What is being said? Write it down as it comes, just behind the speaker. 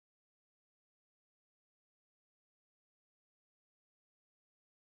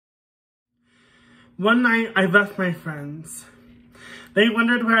One night, I left my friends. They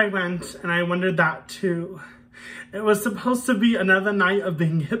wondered where I went, and I wondered that too. It was supposed to be another night of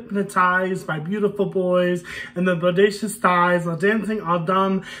being hypnotized by beautiful boys and the bodacious thighs while dancing all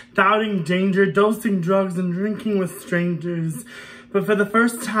dumb, doubting danger, dosing drugs, and drinking with strangers. But for the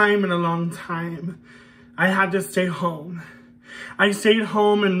first time in a long time, I had to stay home. I stayed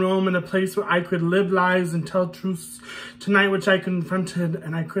home in Rome in a place where I could live lies and tell truths tonight which I confronted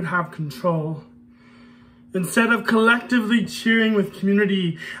and I could have control. Instead of collectively cheering with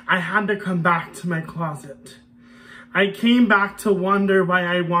community, I had to come back to my closet. I came back to wonder why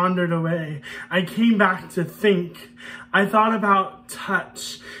I wandered away. I came back to think. I thought about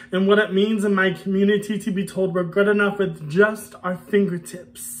touch and what it means in my community to be told we're good enough with just our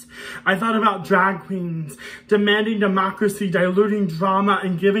fingertips. I thought about drag queens, demanding democracy, diluting drama,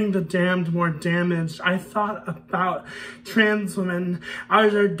 and giving the damned more damage. I thought about trans women.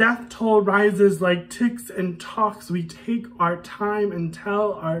 As our death toll rises like ticks and talks, we take our time and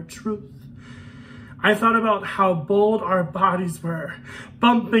tell our truth. I thought about how bold our bodies were,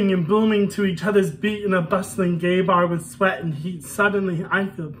 bumping and booming to each other's beat in a bustling gay bar with sweat and heat. Suddenly, I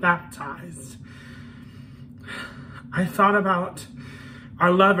feel baptized. I thought about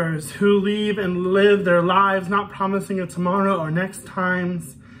our lovers who leave and live their lives not promising a tomorrow or next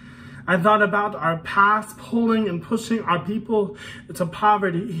times. I thought about our past pulling and pushing our people into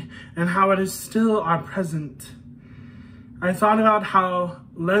poverty and how it is still our present. I thought about how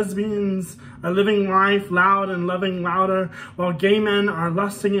lesbians are living life loud and loving louder, while gay men are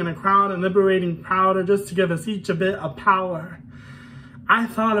lusting in a crowd and liberating prouder just to give us each a bit of power. I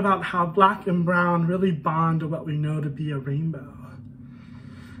thought about how black and brown really bond to what we know to be a rainbow.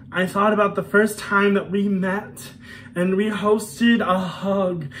 I thought about the first time that we met and we hosted a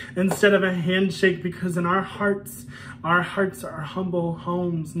hug instead of a handshake, because in our hearts are humble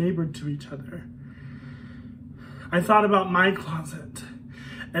homes neighbored to each other. I thought about my closet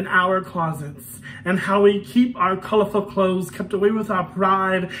and our closets and how we keep our colorful clothes kept away with our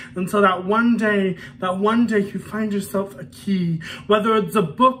pride until that one day you find yourself a key. Whether it's a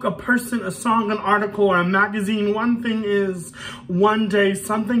book, a person, a song, an article, or a magazine, one thing is, one day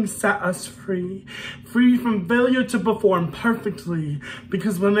something set us free. Free from failure to perform perfectly.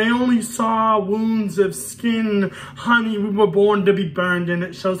 Because when they only saw wounds of skin, honey, we were born to be burned. And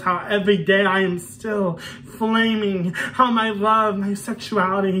it shows how every day I am still flaming. How my love, my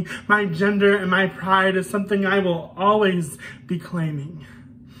sexuality, my gender, and my pride is something I will always be claiming.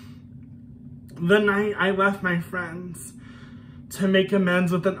 The night I left my friends to make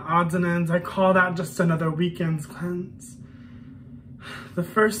amends with an odds and ends, I call that just another weekend's cleanse. The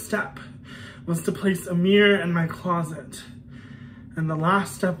first step was to place a mirror in my closet, and the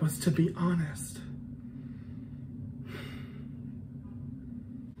last step was to be honest.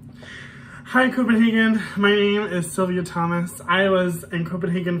 Hi Copenhagen, my name is Sylvia Thomas. I was in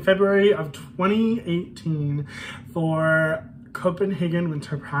Copenhagen February of 2018 for Copenhagen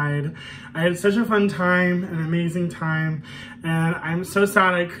Winter Pride. I had such a fun time, an amazing time, and I'm so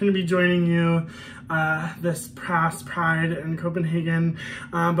sad I couldn't be joining you this past Pride in Copenhagen,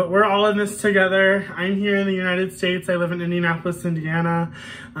 but we're all in this together. I'm here in the United States. I live in Indianapolis, Indiana,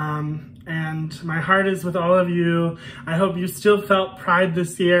 and my heart is with all of you. I hope you still felt Pride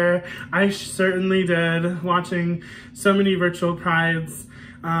this year. I certainly did, watching so many virtual Prides.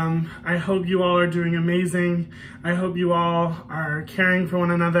 I hope you all are doing amazing. I hope you all are caring for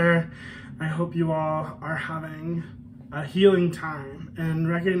one another. I hope you all are having a healing time and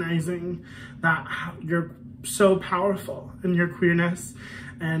recognizing that you're so powerful in your queerness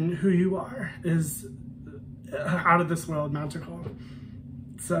and who you are is out of this world magical.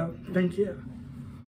 So, thank you.